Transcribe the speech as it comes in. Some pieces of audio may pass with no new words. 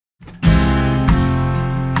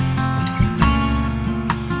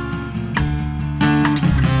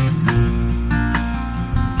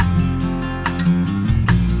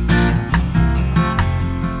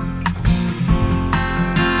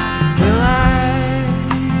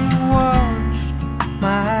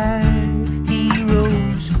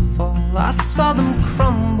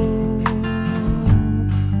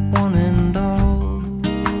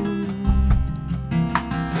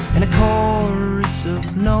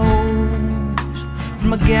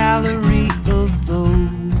I'm a gallery of those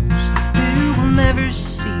who will never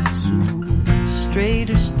cease, who straight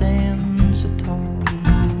or stand so tall.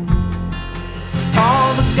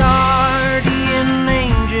 All the guardian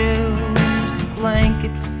angels, the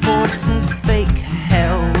blanket forts and fake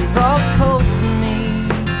hells, all told me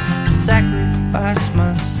to sacrifice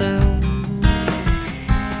myself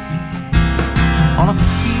on a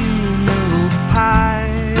funeral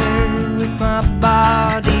pyre with my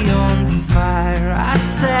body on fire. I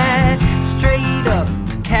sat straight up,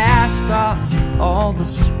 cast off all the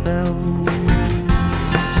spells,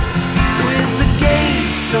 with the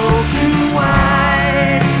gates open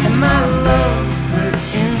wide and my lover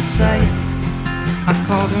in sight. I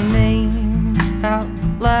called her name out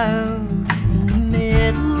loud in the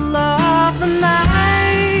middle of the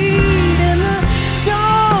night, and the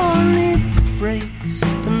dawn it breaks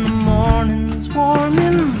and the morning's warm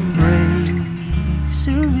embrace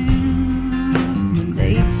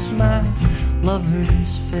illuminates my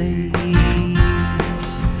lover's face.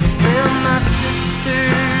 Well, my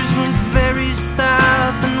sisters went very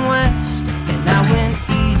south and west, and I went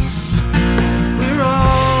east. We're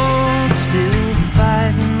all still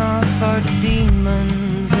fighting off our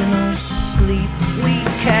demons in our sleep. We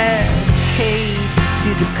cascade to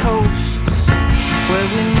the coasts where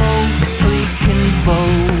we mostly can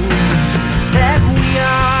boast that we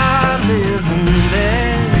are living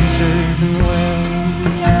better than well.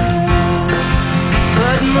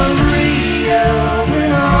 But Maria,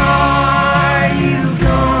 when are you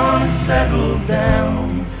gonna settle down?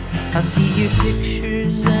 I see your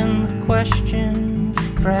pictures and the question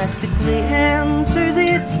practically answers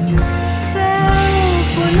itself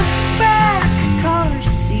when the back car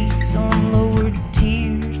seats on lowered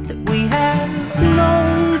tiers that we have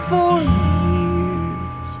known for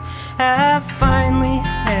years have finally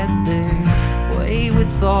had their way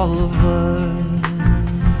with all of us.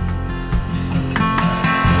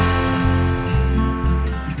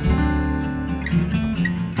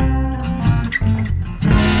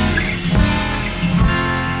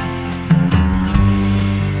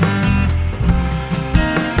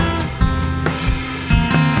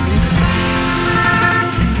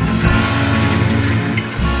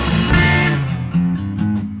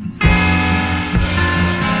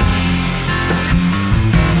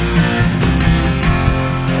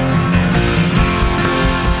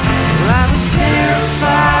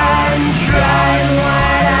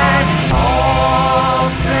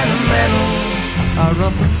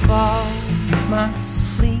 My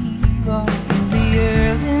sleeve off the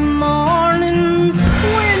early morning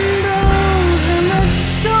windows, and the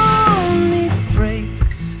dawn it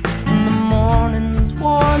breaks and the morning's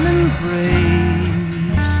warm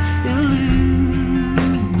embrace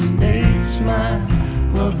illuminates my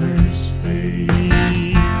lover's face.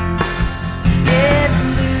 It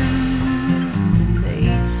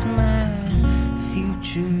illuminates my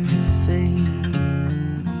future face.